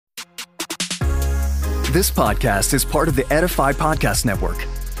This podcast is part of the Edify Podcast Network.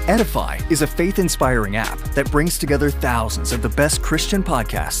 Edify is a faith-inspiring app that brings together thousands of the best Christian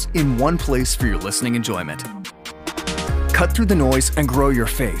podcasts in one place for your listening enjoyment. Cut through the noise and grow your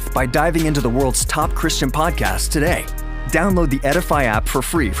faith by diving into the world's top Christian podcasts today. Download the Edify app for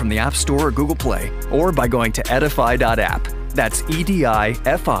free from the App Store or Google Play, or by going to edify.app. That's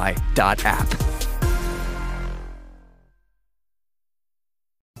EDIFI.app.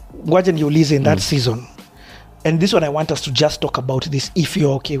 Wajan niulize in that season, and this one I want us to just talk about this if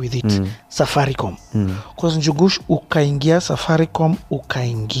you're okay with it. Safaricom, because Njugush ukaingia Safaricom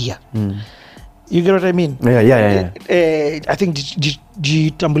ukaingia. You get what I mean? Yeah. I think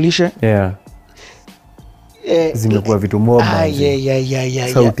jitambulishe. Yeah. Zimekuwa vitu mob.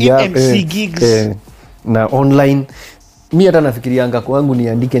 Yeah. MC gigs na online. Mimi hata nafikirianga kwangu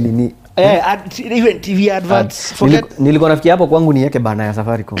niandike nini. Even TV adverts. Nilikuwa nafikiria hapo kwangu niweke bana ya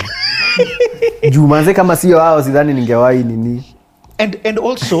Safaricom. Jumanze kama sio hao sidhani ningewahi nini. And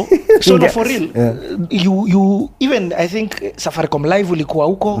also so no, for real, you even I think Safaricom live ulikuwa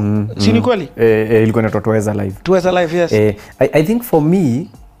huko, si ni kweli? Ilikuwa inaitwa Tuweza live, yes. I think for me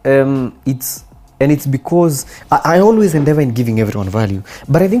it's because I always endeavor in giving everyone value,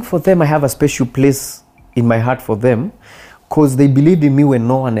 but I think for them I have a special place in my heart for them because they believed in me when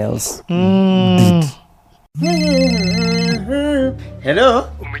no one else did. Hello?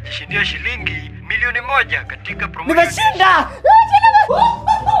 Umejishindia shilingi milioni 1 katika promotion. Nimeshinda!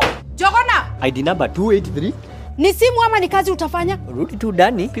 Jogona! ID number 283. Ni simu ama ni kazi utafanya? Rudi tu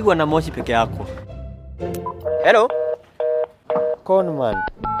ndani, pigwa na moshi peke yako. Hello? Conman.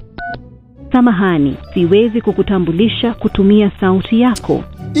 Samahani, siwezi kukutambulisha kutumia sauti yako.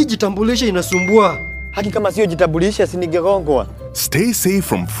 Hii jitambulisha inasumbua. Haki kama sio jitambulisha siningegongwa. Stay safe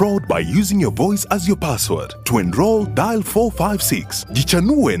from fraud by using your voice as your password. To enroll, dial 456.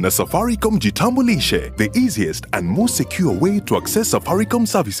 Jichanue na Safaricom Jitambulishe, the easiest and most secure way to access Safaricom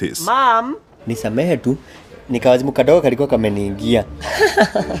services. Mom, nisamehe tu. Nikawazimu kadogo kalikuwa kameniingia.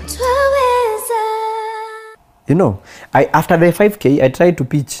 You know, after the 5K I tried to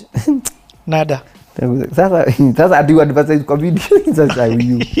pitch. Nada. Sasa adu advertise kwa video sasa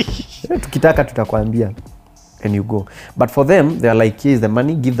you. Tukitaka tutakwambia and you go. But for them they are like, here's the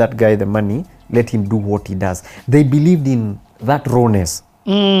money, give that guy the money, let him do what he does. They believed in that rawness.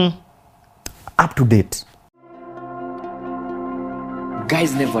 Up to date.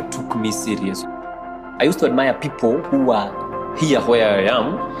 Guys never took me serious. I used to admire people who are here where I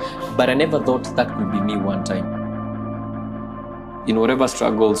am, but I never thought that would be me one time. In whatever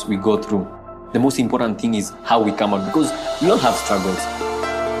struggles we go through, the most important thing is how we come out, because we all have struggles.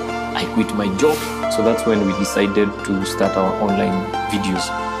 I quit my job, so that's when we decided to start our online videos.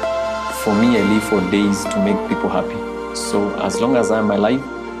 For me, I live for days to make people happy. So as long as I'm alive,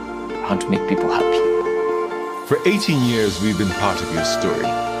 I want to make people happy. For 18 years, we've been part of your story.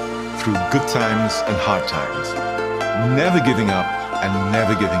 Through good times and hard times. Never giving up and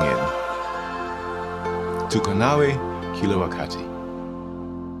never giving in. Tuko nawe kila wakati.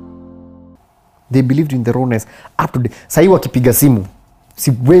 They believed in the rawness up to date. Sasa wakipiga simu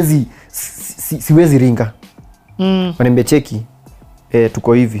siwezi ringa. Wananiambia cheki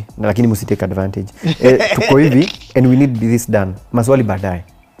tuko hivi na lakini msitake advantage. Tuko hivi and we need this done. Maswali baadaye.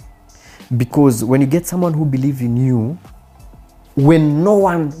 Because when you get someone who believes in you when no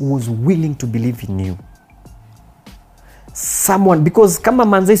one was willing to believe in you. Someone, because kama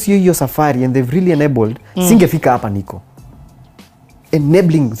manze sio hiyo safari and they've really enabled, singefika hapa niko.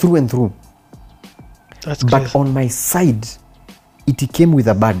 Enabling through and through. That's but crazy. On my side, it came with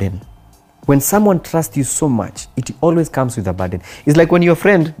a burden. When someone trusts you so much, it always comes with a burden. It's like when your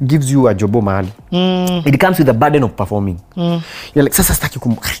friend gives you a jobo mahali. It comes with a burden of performing. You're like, sasa sitaki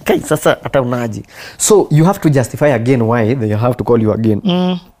kai sasa hata unaje. So you have to justify again why they have to call you again.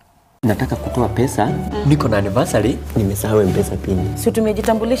 Nataka kutoa pesa, niko na anniversary, nimesahau M-Pesa pin. Si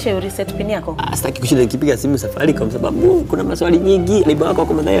tumejitambulisha reset pin yako? Sitaki kushinda nikipiga simu Safaricom sababu kuna maswali nyingi. Naibu wako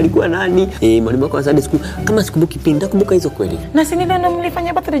kwa madai alikuwa nani? Mwalimu wako wa Sunday school. Kama sikumbuki pin, nakumbuka hizo kweli. Na si ndio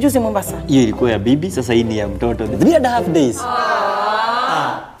mlifanya birthday juzi Mombasa? Hiyo ilikuwa ya bibi, sasa hii ni ya mtoto. 3.5 days.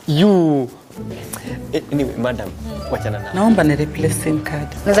 You anyway, madam, wachana na. Naomba ni replace SIM card.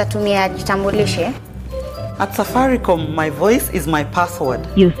 Naweza tumia jitambulishe. At Safaricom, my voice is my password.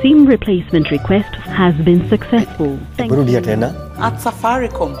 Your SIM replacement request has been successful. Thank you. At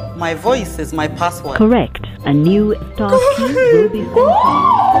Safaricom, my voice is my password. Correct. A new star key will be sent.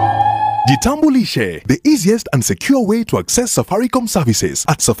 Jitambulishe, the easiest and secure way to access Safaricom services.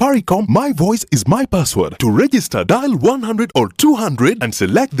 At Safaricom, my voice is my password. To register, dial 100 or 200 and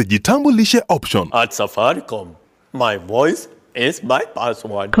select the Jitambulishe option. At Safaricom, my voice is my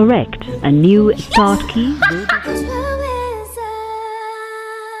password. Correct. A new start key.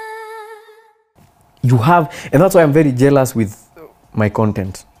 You have, and that's why I'm very jealous with my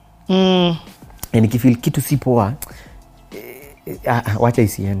content. And ikifeel kitu si poa, wacha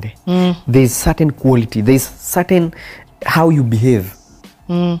isiende. There's certain quality, there's certain how you behave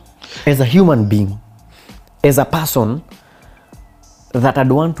as a human being, as a person, that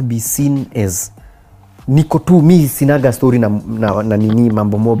I'd want to be seen as niko tu, mi sinaga story na nini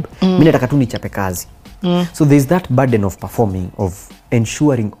mambo mob, mi nataka tu nichape kazi. So there's that burden of performing, of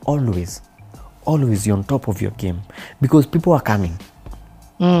ensuring always you're on top of your game, because people are coming.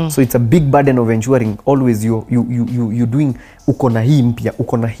 So it's a big burden of ensuring always you doing uko na hii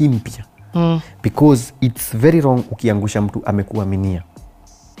mpya. Because it's very wrong ukiangusha mtu amekuaminia.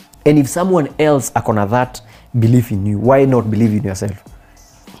 And if someone else akona that belief in you, why not believe in yourself?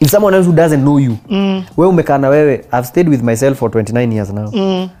 If someone else who doesn't know you, wewe umekaa na wewe, I've stayed with myself for 29 years now.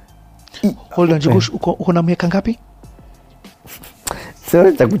 Hold on, Jugush, uko na miaka ngapi? Sio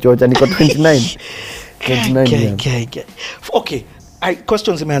nitakuchocha, niko 29. 29 years. Okay,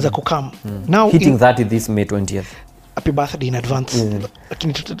 questions imeanza kukam. Now hitting 30 this May 20th. Happy birthday in advance.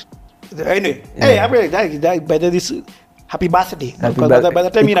 Anyway, hey, by this happy birthday. By the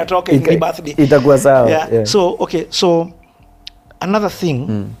time you talk, it's birthday. Itakuwa sawa. Yeah. So, okay, so another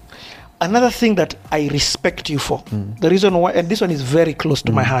thing that I respect you for, the reason why, and this one is very close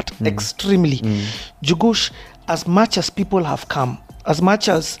to my heart, extremely. Jugush, as much as people have come, as much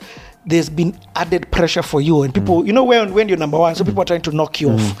as there's been added pressure for you, and people, you know, when you're number one, so people are trying to knock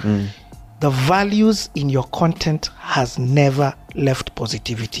you off. The values in your content has never left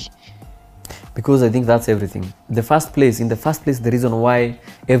positivity. Because I think that's everything. In the first place, the reason why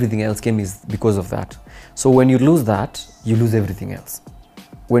everything else came is because of that. So when you lose that, you lose everything else.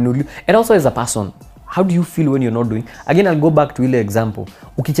 And also as a person, how do you feel when you're not doing? Again, I'll go back to ile example.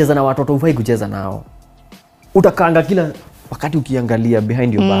 Ukicheza na watoto ufai kucheza nao. Utakanga kila wakati ukiangalia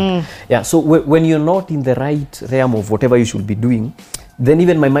behind your back. Yeah, so when you're not in the right realm of whatever you should be doing, then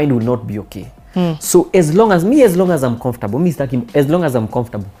even my mind will not be okay. So as long as I'm comfortable, as long as I'm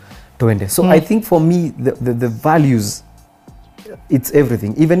comfortable, tuende. So I think for me, the values, it's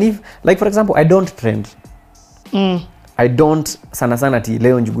everything. Even if, like for example, I don't trend. I don't sana ti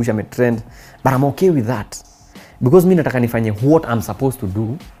leo Njugusha me trend, but I'm okay with that. Because mi nataka nifanye what I'm supposed to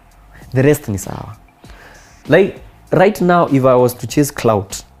do, the rest ni sawa. Like right now, if I was to chase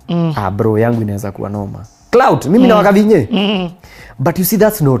clout, bro yangu inaweza kuwa noma. Clout, mimi na wakavinye. But you see,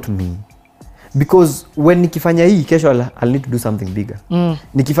 that's not me. Because when nikifanya hii, kesho I'll need to do something bigger.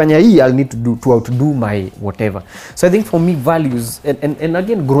 Nikifanya hii, I'll need to outdo my whatever. So I think for me, values, and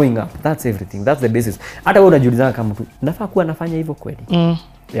again, growing up, that's everything. That's the basis. Hata wewe unajiuliza kama mtu, nafaa kuwa nafanya hivyo kweli?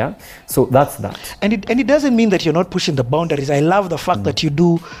 Yeah, so that's that. And it doesn't mean that you're not pushing the boundaries. I love the fact that you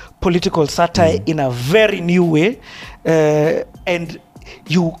do political satire in a very new way, and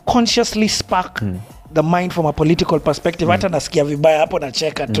you consciously spark the mind from a political perspective. Hata nasikia vibaya hapo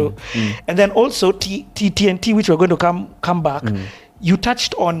nacheka tu. And then also TNT, which we're going to come back, you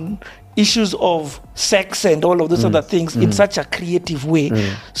touched on issues of sex and all of those other things in such a creative way.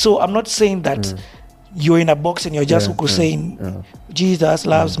 So I'm not saying that you're in a box and you're just saying Jesus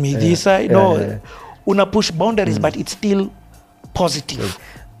loves me, this una push boundaries, but it's still positive.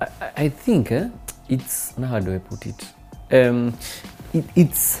 I think it's, now how do I put it?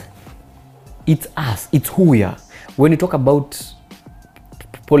 It's us, it's who we are. When you talk about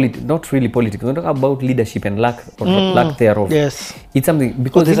not really politics, when you talk about leadership and lack thereof, yes, it's something,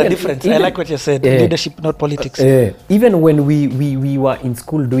 because there's a difference. I like what you said, leadership, not politics. Even when we were in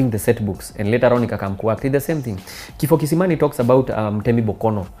school doing the set books, and later on ikakam kuact, it's the same thing. Kifo Kisimani talks about Mtemi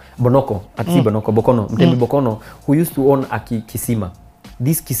Bokono, Mtemi Bokono, who used to own a kisima.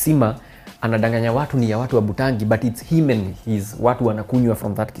 This kisima anadanganya watu ni ya watu wa Butangi, but it's him and his watu wanakunywa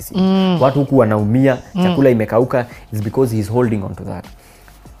from that kisima. Watu huku wanaumia, chakula imekauka, is because he's holding on to that.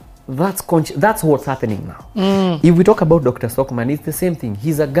 That's what's happening now. If we talk about Dr. Stockman, it's the same thing.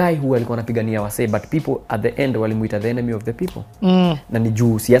 He's a guy who alikuwa anapigania wase, but people at the end walimuita the enemy of the people. Na ni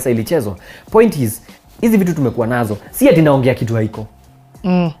juu siasa ilichezwa. Point is, hizi vitu tumekuwa nazo, si ati naongea kitu haiko.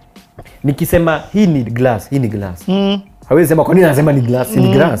 Nikisema hii ni glass, hii ni glass. Hawezi sema kwa nini nasema ni glass,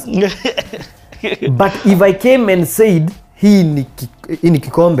 ni glass. But if I came and said hii ni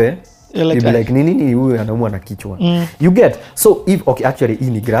kikombe, you'd be like nini huyu anaumwa na kichwa. You get? So if actually hii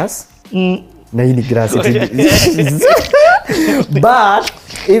ni grass, na hii ni grass. But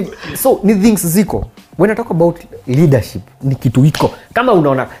so ni things ziko. When I talk about leadership, ni kitu iko. Kama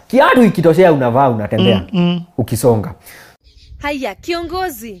unaona kiatu ikitoshea unavaa unatembea ukisonga. Haya,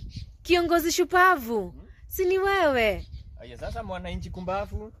 kiongozi shupavu. Si ni wewe? Aya sasa mwananchi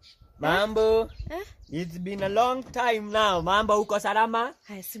kumbafu. Mambo. It's been a long time now. Mambo uko salama?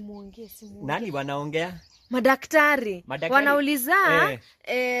 Haya simuongee. Nani wanaongea? Madaktari. Wanauliza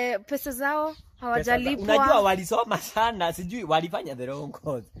pesa zao hawajalipwa. Unajua walisoma sana, sijui walifanya the wrong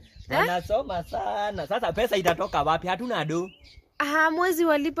course. Wanasoma sana. Sasa pesa itatoka wapi? Hatuna do. Mwezi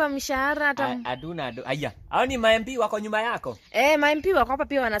walipa mishahara hata hatuna do. Aya, hao ni ma-MP wako nyuma yako? Ma-MP wako hapa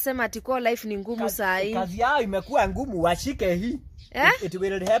pia wanasema ati kwa life ni ngumu saa hii. Kazi yao imekuwa ngumu, washike hii. It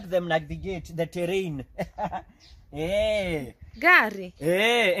will help them navigate the terrain. Gari.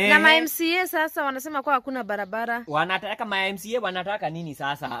 Na ma-MCA sasa wanasema kwa hakuna barabara. Wanataka ma-MCA wanataka nini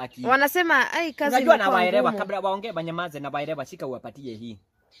sasa Wanasema kazi unajua na waelewa kabla waongee banyamaze na waelewa shika uwapatie hii.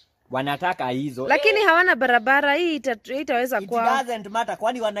 Wanataka hizo. Lakini hawana barabara hii itaweza kwa. It doesn't matter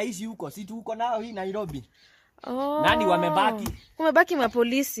kwani wanaishi huko. Si tu huko nao hii Nairobi. Nani wamebaki? Kumebaki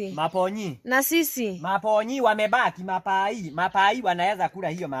mapolisi. Maponyi. Na sisi. Maponyi wamebaki, mapai wanaweza kula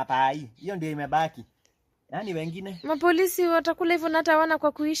hiyo mapai. Hiyo ndio imebaki. Nani wengine? Mapolisi watakula hivyo na hata hawana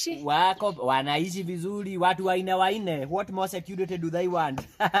kwa kuishi. Wako wanaishi vizuri, watu waine. What more security do they want?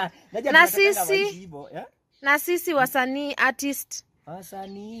 Na sisi wasanii artist.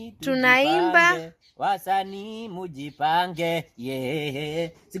 Wasanii tunaimba. Wasanii mujipange.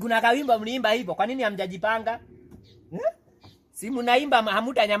 Sikuna kawimba mliimba hivyo. Kwa nini hamjajipanga? Si mnaimba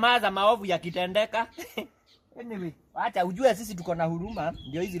hamutanyamaza maovu yakitendeka. Anyway, acha ujue sisi tuko na huruma,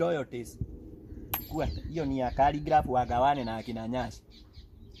 ndio hizi royalties. Kwa hiyo ni ya Calligraph wagawane na akina Nyashi.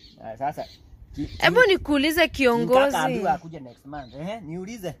 Sasa hebu nikuulize kiongozi. Nataka akuje next month.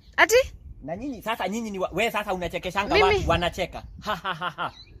 Niulize. Ati? Na nyinyi sasa nyinyi ni wewe sasa unachekeshanga watu wanacheka.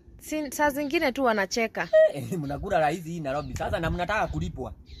 Saa zingine tu wanacheka. Mnakula rais hii Nairobi. Sasa na mnataka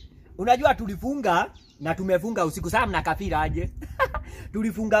kulipwa. Unajua tulifunga na tumefunga usiku. Sasa mnakafira aje?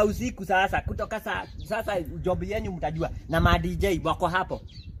 Tulifunga usiku sasa kutoka sasa job yenu mtajua na ma DJ wako hapo.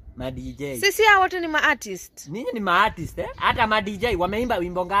 Ma DJ. Sisi hao wote ni ma artist. Ninyi ni ma artist Hata ma DJ wameimba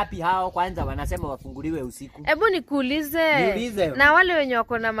wimbo ngapi hao kwanza wanasema wafunguliwe usiku. Hebu nikuulize. Na wale wenye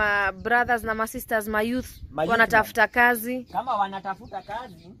wako na ma brothers na ma sisters ma youth wanatafuta kazi. Kama wanatafuta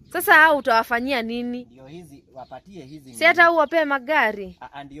kazi, sasa hao utawafanyia nini? Ndio hizi wapatie hizi. Si hata uwape magari.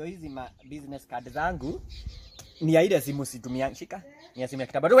 Ndio hizi ma business card zangu. Ni ya ile simu situmia shika. Ni simu ya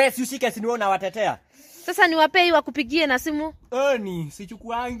kitabu. Wewe si ushike si niona watetea. Sasa niwapei wakupigie na simu. Ni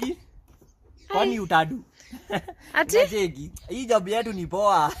sichukuangi. Kwani utadu? Ati? Najegi. Hii job yetu ni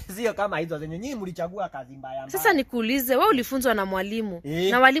poa. Sio kama hizo zenye nyinyi mlichagua kazi mbaya. Sasa nikuulize, wewe ulifunzwa na mwalimu.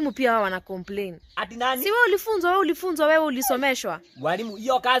 Na walimu pia wao wana complain. Ati nani? Si wewe ulifunzwa, wewe ulisomeshwa. Walimu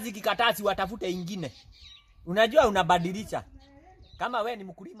hiyo kazi kikatasi watafute ingine. Unajua unabadilisha. Kama wewe ni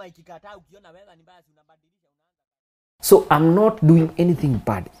mkulima ikikataa ukiona wewe ni mbaya unabadilisha. So I'm not doing anything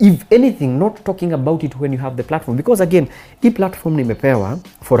bad. If anything, not talking about it when you have the platform. Because again, hii platform nimepewa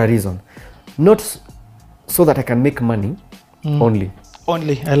for a reason. Not so that I can make money only.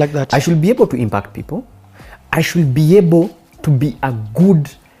 Only, I like that. I should be able to impact people. I should be able to be a good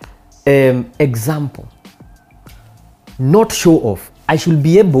example. Not show off. I should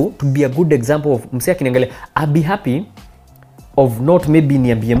be able to be a good example of msee akiniangalia. I'll be happy of not maybe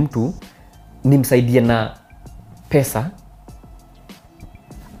niambie mtu nimsaidie na pesa.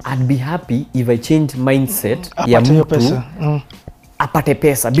 I'd be happy if I change mindset ya mtu apate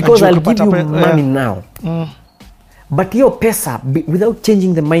pesa because I'll give you money now. But your pesa without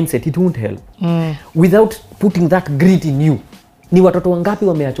changing the mindset it won't help. Without putting that grit in you. Ni watoto wangapi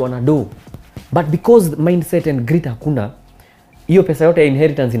wameachwa na do. But because mindset and grit hakuna, hiyo pesa yote ya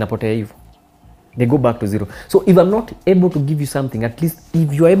inheritance inapotea hivyo. They go back to zero. So if I'm not able to give you something, at least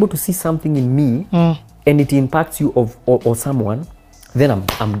if you are able to see something in me and it impacts you or someone, then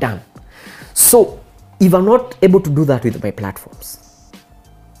I'm done. So if I'm not able to do that with my platforms,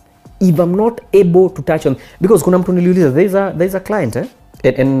 if I'm not able to touch on, because kuna mtu niliuliza, there's a client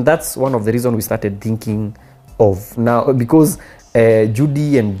and that's one of the reasons we started thinking of now, because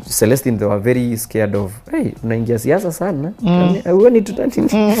Judy and Celestine, they were very scared of, hey, unaingia siasa sana, we need to touch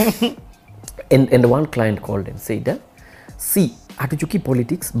it. And one client called and said, see, hatuchuki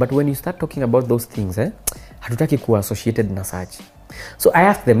politics, but when you start talking about those things, hatutaki kuwa associated na such. So I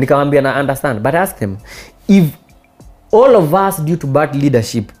asked them, nikamwambia na understand, but I asked them, if all of us due to bad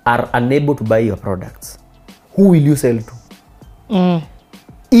leadership are unable to buy your products, who will you sell to?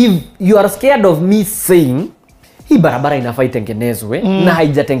 If you are scared of me saying, hii barabara inafaa itengenezwe na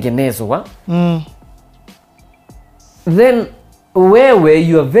haijatengenezwa, then where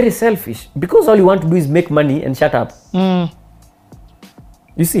you are very selfish because all you want to do is make money and shut up.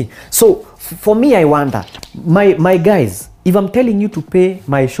 You see, so for me, I wonder, my guys, if I'm telling you to pay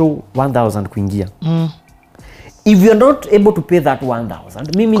my show 1,000 kuingia, if you're not able to pay that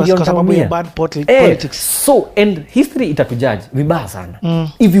 1,000 mimi ndio nitakwambia bad politics. So and history itatujudge vibaya sana.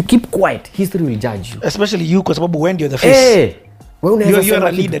 If you keep quiet, history will judge you, especially you kwa sababu when you're the face. You're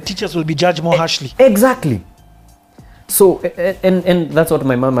a leader, teachers will be judged more harshly. Exactly. So and that's what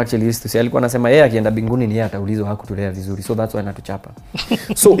my mom actually used to say. Alikuwa anasema yeye akienda binguni ni yeye ataulizwa hakutulea vizuri, so that's why anatuchapa.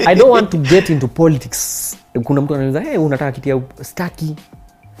 So I don't want to get into politics. Kuna mtu anauliza unataka kiti ya staki,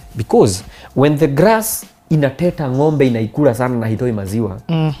 because when the grass inateta ng'ombe inaikula sana na hitoi maziwa,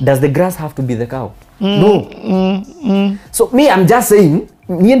 does the grass have to be the cow? No. So me, I'm just saying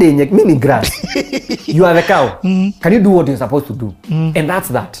niende yenye mimi grass. You are the cow. Can you do what you're supposed to do? And that's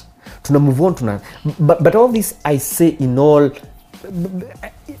that. Tuna move on but all this I say in all,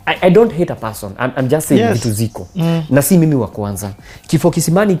 I don't hate a person. I'm just saying vitu ziko. Na si mimi wa kwanza. Kifo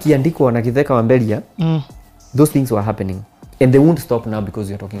kisimani kiandikwa na Kitheka wa Mbelia. Those things were happening. And they won't stop now because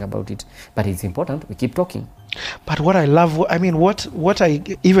you're talking about it. But it's important we keep talking. But what I love, I mean, what I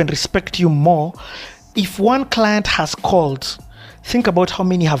even respect you more, if one client has called, think about how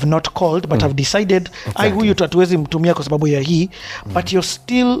many have not called but have decided huyu tatuwezi mtumia kwa sababu ya hii, but you're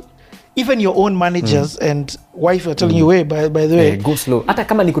still, even your own managers and wife are telling you, hey, by the way, go slow. Hata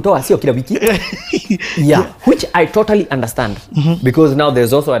kama nikutoa sio kila wiki. Which I totally understand. Because now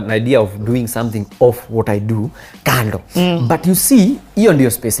there's also an idea of doing something of what I do kando. But you see, hiyo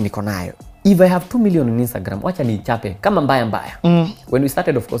ndio space niko nayo. If I have 2 million on Instagram, wacha nichape kama mbaya. When we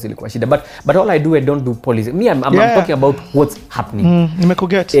started, of course, ilikuwa shida. But all I do, I don't do policy. Me, I'm talking about what's happening.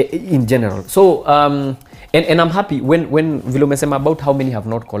 In general. So, and I'm happy when vile umesema about how many have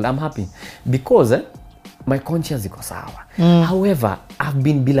not called. I'm happy because my conscience iko sawa. However, I've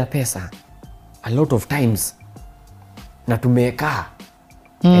been bila pesa a lot of times na tumeka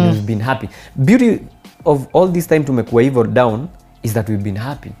and we've been happy. Beauty of all this time tumekuwa hivyo down is that we've been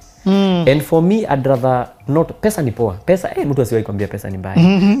happy. And for me, I'd rather not. Pesa ni poa. Pesa, mtu asiwahi kuambia pesa ni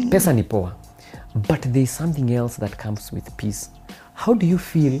mbaya. Pesa ni poa. But there's something else that comes with peace. How do you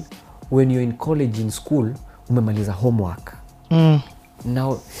feel when you're in college, in school, umemaliza homework?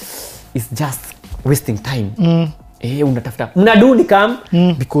 Now, it's just wasting time. Unatafuta. Mnadu ni kam.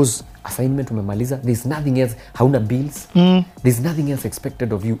 Because assignment umemaliza. There's nothing else. Hauna bills. There's nothing else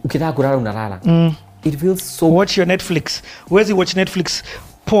expected of you. Ukitaka kulala unalala. It feels so. Watch your Netflix. Where's you watch Netflix?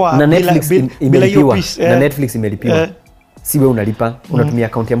 Poa. Na Netflix imelipiwa. Na Netflix imelipiwa. Si wewe unalipa, unatumia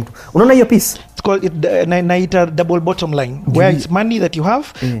account ya mtu. Unaona hiyo piece? It's called naita double bottom line. Where it's money that you have,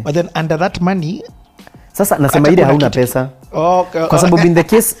 but then under that money. Sasa nasema ile hauna pesa. Kwa sababu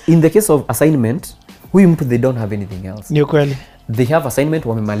in the case of assignment, huyu mtu they don't have anything else. Ni kweli. They have assignment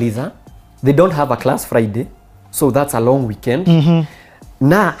wamemaliza. They don't have a class Friday. So that's a long weekend.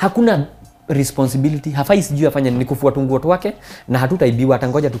 Na hakuna responsibility, hafai sijui afanye ni kufuata nguo wake na hatutaibiwa,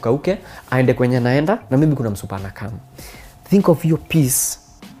 atangoja tukauke aende kwenye naenda na mimi kuna msupana kama. Think of your peace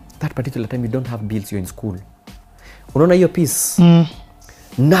that particular time you don't have bills, you're in school. Unaona hiyo peace?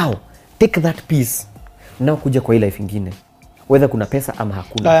 Now take that peace now kuja kwa ile life ingine, whether kuna pesa ama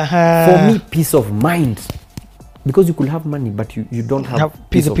hakuna. For me, peace of mind, because you could have money but you don't have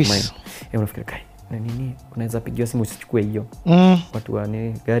peace of mind. Unafikiri kai na nini, unaweza pigiwa simu usichukue hiyo. Watu wa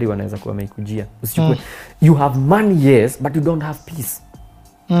gari wanaweza kuwa wameikujia usichukue. You have money, yes, but you don't have peace.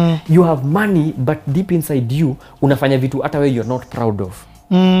 You have money but deep inside you unafanya vitu hata wewe you're not proud of.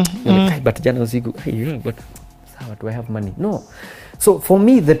 But jana usiku but sawa, do I have money? No. So for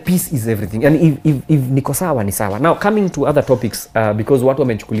me the peace is everything, and if niko sawa ni sawa. Now coming to other topics, because watu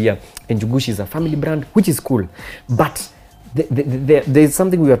wamechukulia Njugushi is a family brand, which is cool, but there is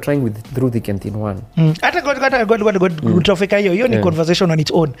something we are trying with through Thick and Thin One. Hata God traffic hiyo ni conversation on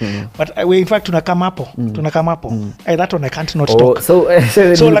its own. But we in fact tunakama hapo. That one I can't not talk. So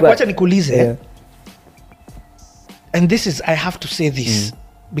like wacha nikuulize. And this is, I have to say this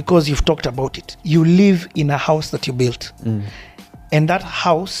because you've talked about it. You live in a house that you built. And that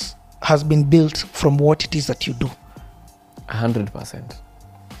house has been built from what it is that you do. 100%.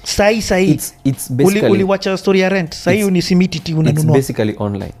 Sai it's basically uliwacha story ya rent. Sai unisimiti ti unanunua. It's basically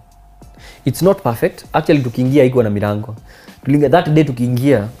online. It's not perfect. Actually tukiingia iko na milango. That day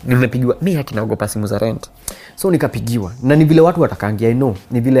tukiingia nimepigiwa, mimi hakinaogopa simu za rent. So nikapigiwa. Na ni vile watu watakangia, I know.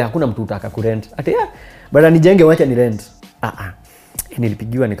 Ni vile hakuna mtu utaka kurent. Ati bada nijenge wacha ni rent.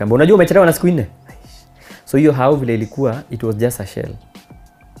 Nilipigiwa nikamwambia unajua umechelewa na siku 4. So hiyo how vile ilikuwa, it was just a shell.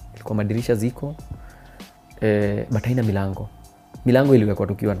 Ilikuwa madirisha ziko but haina milango. Milango iliwekwa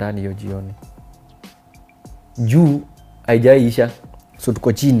tukiwa ndani hiyo jioni. Juu haijaisha, so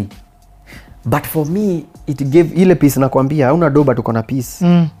tuko chini. But for me it gave ile peace, nakwambia hauna doba tuko na peace.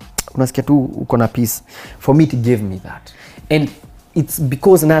 Unasikia tu uko na peace. For me it gave me that. And it's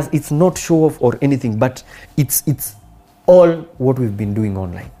because nas it's not show off or anything, but it's all what we've been doing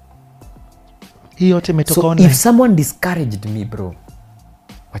online. Hii yote imetoka So online. if someone discouraged me, bro,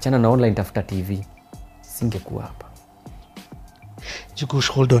 wachana na online, tafuta TV, singekuwa hapa.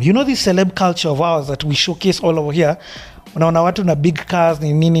 Jugush, hold on. You know this celeb culture of ours that we showcase all over here? Unaona watu na big cars,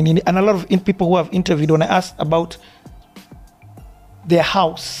 nini. And a lot of people who have interviewed, when I asked about their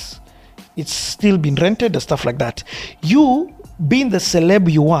house, it's still been rented and stuff like that. You, being the celeb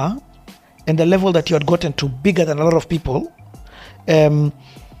you are, and the level that you had gotten to, bigger than a lot of people,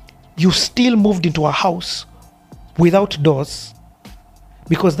 you still moved into a house without doors,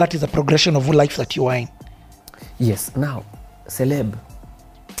 because that is a progression of life that you are in. Yes. Now, celeb,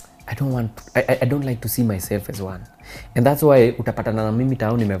 I don't like to see myself as one, and that's why utapatana na mimi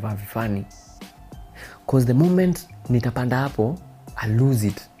town nimevaa vifani, cause the moment nitapanda hapo I lose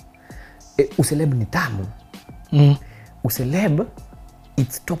it. Uceleb ni tamu. Uceleb,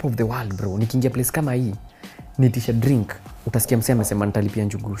 it's top of the world, bro. Nikiingia place kama hii nitisha drink, utasikia msee amesema nitalipia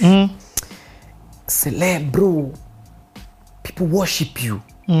Njugush. Celeb, bro, people worship you.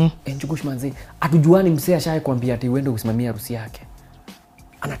 And Njugush manzi, atujuani msee ashaye kuambia ati uende usimamia harusi yake,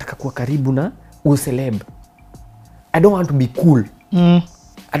 anataka kuwa karibu na uceleb. I don't want to be cool.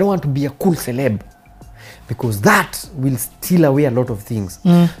 I don't want to be a cool celeb, because that will steal away a lot of things.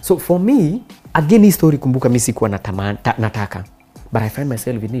 So for me, again, hii story, kumbuka mimi sikuwa nataka, but I find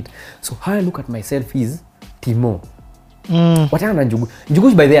myself in it. So how I look at myself is Timo. Watana na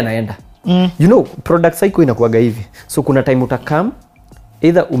Njugush by the anaenda. You know, product cycle inakuwaga hivi. So kuna time utakam,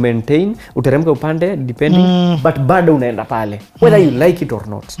 either umaintain, uteremka upande, depending, but bado unaenda pale, whether you like it or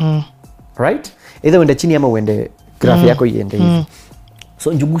not. Right? Either uende chini ama uende graph yako iende hivi.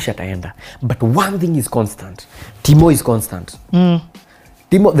 So Njugush ataenda. But one thing is constant. Timo is constant.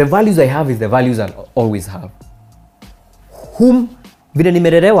 Timo, the values I have is the values I'll always have. Whom vile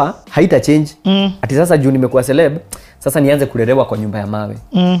nimelelewa haita change. Ati sasa juu nimekuwa celeb, sasa nianze kulelewa kwa nyumba ya mawe.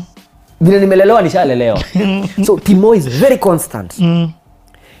 Vile nimelelewa nishalelewa. So Timo is very constant.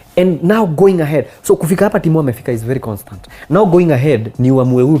 And now going ahead, so kufika hapa Timo amefika is very constant. Now going ahead ni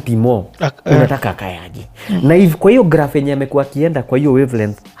uamue huyu Timo unataka akayaje. Na if kwa hiyo graph yenye amekuwa akienda kwa hiyo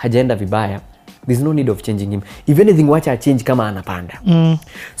wavelength hajaenda vibaya, there's no need of changing him. If anything, wacha change kama anapanda.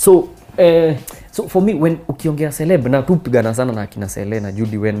 So for me, when ukiongea celeb na tupigana sana na akina Sele na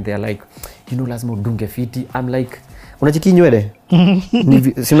Judy when they are like, you know, lazima udunge fiti, I'm like, unachiki nywele?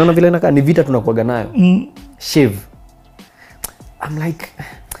 Si unaona vile inakaa ni vita tunakuaga nayo. Shave. I'm like,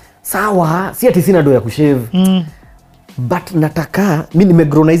 sawa, si ati sina do ya kushave. But nataka mimi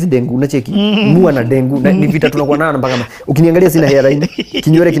nimegrow na hizi dengu, unacheki? Mua na dengu na ni vita tunakuwa nayo mpaka ukiniangalia sina hairline,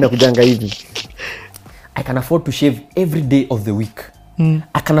 kinywele kinakujanga hivi. I can afford to shave every day of the week.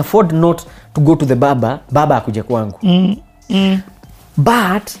 I can afford not to go to the baba akuje kwangu.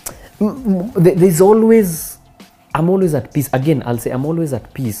 But there's always, I'm always at peace. Again, I'll say I'm always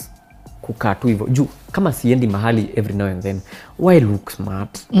at peace kukaa tu hivyo. Juu kama siendi mahali every now and then, why look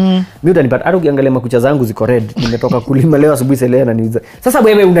smart? Mimi utanipata hata ukiangalia makucha zangu ziko red, nimetoka kulima leo asubuhi Selena na niuliza, sasa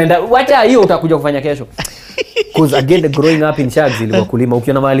wewe unaenda wacha hiyo utakuja kufanya kesho. Because again, growing up in Shags ilikuwa kulima,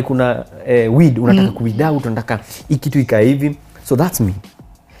 ukiona mahali kuna weed unataka kuweed out, unataka hii kitu ikae hivi. So that's me.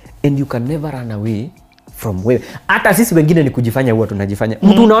 And you can never run away from where. Hata sisi wengine ni kujifanya huwa tunajifanya.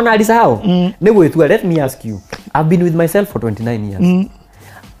 Mtu unaona alisahau. Never tu, let me ask you. I've been with myself for 29 years.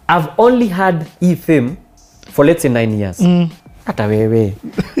 I've only had fame for let's say 9 years. Hata wewe.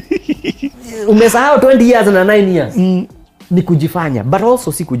 Umesahau 20 years na 9 years. Ni kujifanya, but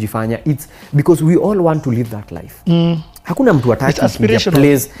also si kujifanya. It's because we all want to live that life. Hakuna mtu hataki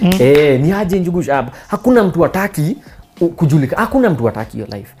place. Ni aje Njugush hapa. Hakuna mtu hataki kujulika. Hakuna mtu hataki your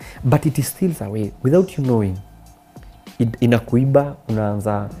life. But it is still a way without you knowing. Inakuiba,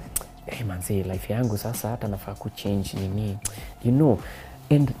 unaanza man say life yangu sasa hata nafaa ku change nini. You know,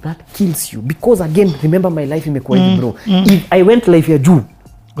 and that kills you because again, remember my life imekuwa hivi bro. If I went life ya juu,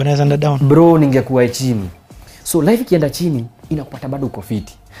 gonna end down. Bro, ningekuwa chini. So life ikienda chini inakupata bado uko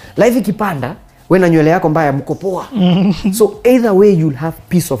fiti. Life ikipanda wewe na nywele yako mbaya mko poa. So either way you'll have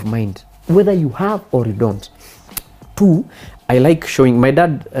peace of mind whether you have or you don't. Two, I like showing my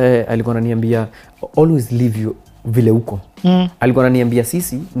dad alikuwa ananiambia always live you vile uko. Alikuwa ananiambia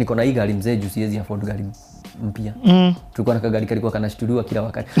sisi niko na hii gari mzee juu siwezi afford gari mpya. Tulikuwa na gari kalikuwa kanashtuliwa kila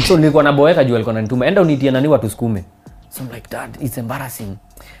wakati. So nilikuwa naboeka juu alikuwa ananituma enda unitie nani watu sukume. So I'm like, dad, it's embarrassing.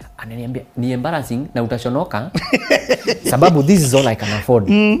 Ananiambia ni embarrassing na utashonoka sababu this is all I can afford.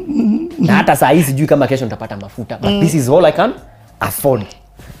 Na hata saa hii sijui kama kesho nitapata mafuta, but this is all I can afford.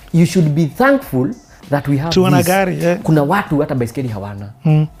 You should be thankful that we have this. Gari, yeah. Kuna watu hata baiskeli hawana.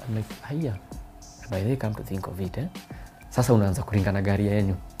 I'm like, haya. By the way, come to think of it, Sasa unaanza kuringana gari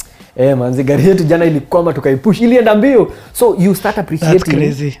yenyu. Manzi gari yetu jana ilikwama tukaipush ilienda mbio. So you start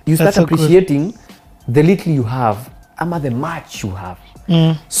appreciating appreciating the little you have ama the much you have.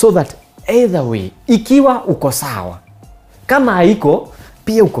 So that either way ikiwa uko sawa kama haiko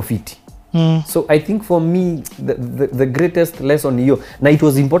pia uko fiti. So I think for me the greatest lesson hiyo, na it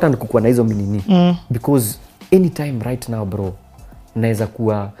was important kukuwa na hizo minini because anytime right now bro naweza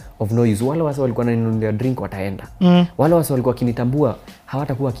kuwa of no use. Wale wase walikuwa wananinunulia drink wataenda. Wale wase walikuwa kinitambua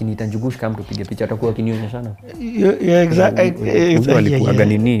hawatakuwa kinita Njugush kama tupige picha, watakuwa kinionyeshana. Exactly. Walikuwa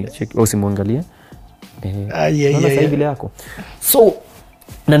ganini check usimwangalie. Sasa hivi yako. So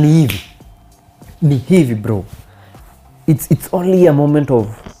na ni hivi bro. It's only a moment of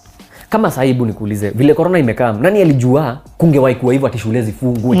kama sahibu nikuulize vile corona imekaa nani alijua kungewahi kuwa hivyo ati shule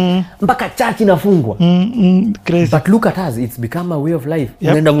zifungwe mpaka church inafungwa. Crazy. But look at us, it's become a way of life.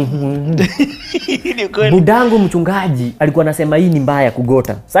 Unaenda budangu mchungaji alikuwa anasema hii ni mbaya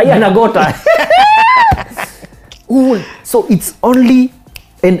kugota, sasa anagota. So it's only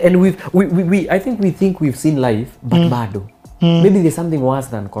and we I think we've seen life but bado maybe there's something worse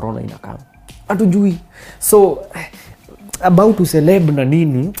than corona inakam hatujui. So about to celeb na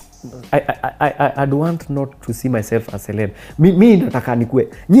nini, I'd want not to see myself as celeb. Mi nataka nikue.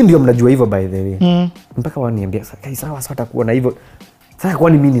 Nyinyi ndio mnajua hivyo by the way. Mpaka waniambia sawa sasa kuona hivyo. Sasa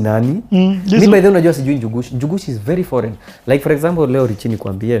kwani mimi ni nani? Mimi by the way unajua sijui Njugush. Njugush is very foreign. Like for example leo Richini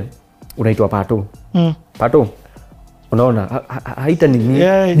kwambie unaitwa Pato. Pato. Unaona haita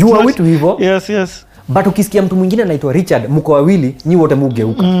nini? Jua wetu hivyo. Yes. But ukisikia mtu mwingine anaitwa Richard mko wawili nyi wote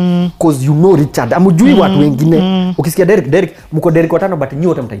mugeuka cause you know Richard amujui watu wengine. Ukisikia Derek mko Derek watano but nyi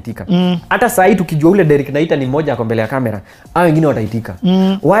wote mtaitika. Hata saa hii tukijua ule Derek naita ni mmoja ako mbele ya kamera hao wengine wataitika.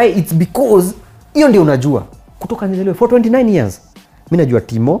 Why? It's because hiyo ndio unajua kutoka nizaliwe for 29 years mimi najua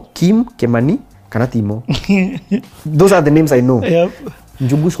Timo, Kim, Kemani, kana Timo. Those are the names I know.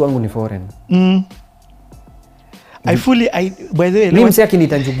 Njugush wangu ni foreign. By the way mimi msee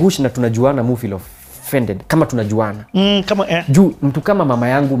akiniita Njugush na tunajuana mu feel offended kama tunajuana. Kama juu mtu kama mama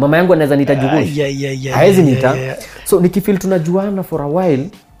yangu anaweza niita Njugush. Haezi niita. So nikifeel tunajuana for a while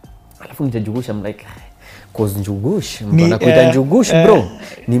alafu nita Njugush I'm like cause Njugush mtu anakuita Njugush bro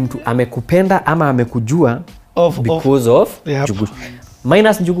ni mtu amekupenda ama amekujua because of Njugush.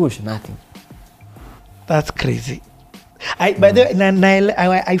 Minus Njugush nothing. That's crazy. By the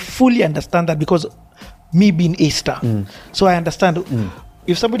way I fully understand that because me being a star. So I understand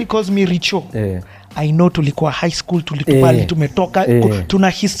if somebody calls me Richo, I know tulikuwa high school tulitupali tumetoka tuna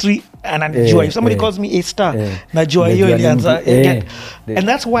history ananijua. If somebody calls me a star najua hiyo ilianza and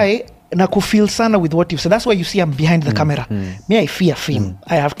that's why na kufeel sana with what you said. That's why you see I'm behind the camera. Me I fear fame.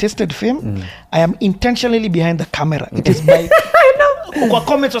 I have tasted fame. I am intentionally behind the camera. It is by kwa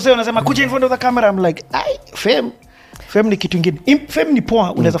comments wase wanasema kuja in front of the camera I'm like fame ni kitu kingine. Fame ni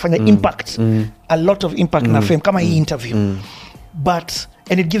poa unaweza fanya impact a lot of impact na fame kama hii interview but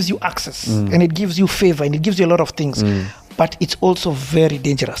and it gives you access and it gives you favor and it gives you a lot of things but it's also very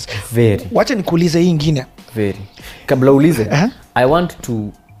dangerous. Wacha nikuulize hii nyingine kabla ulize I want to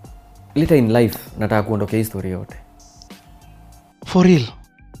later in life nataka kuondoka history yote for real.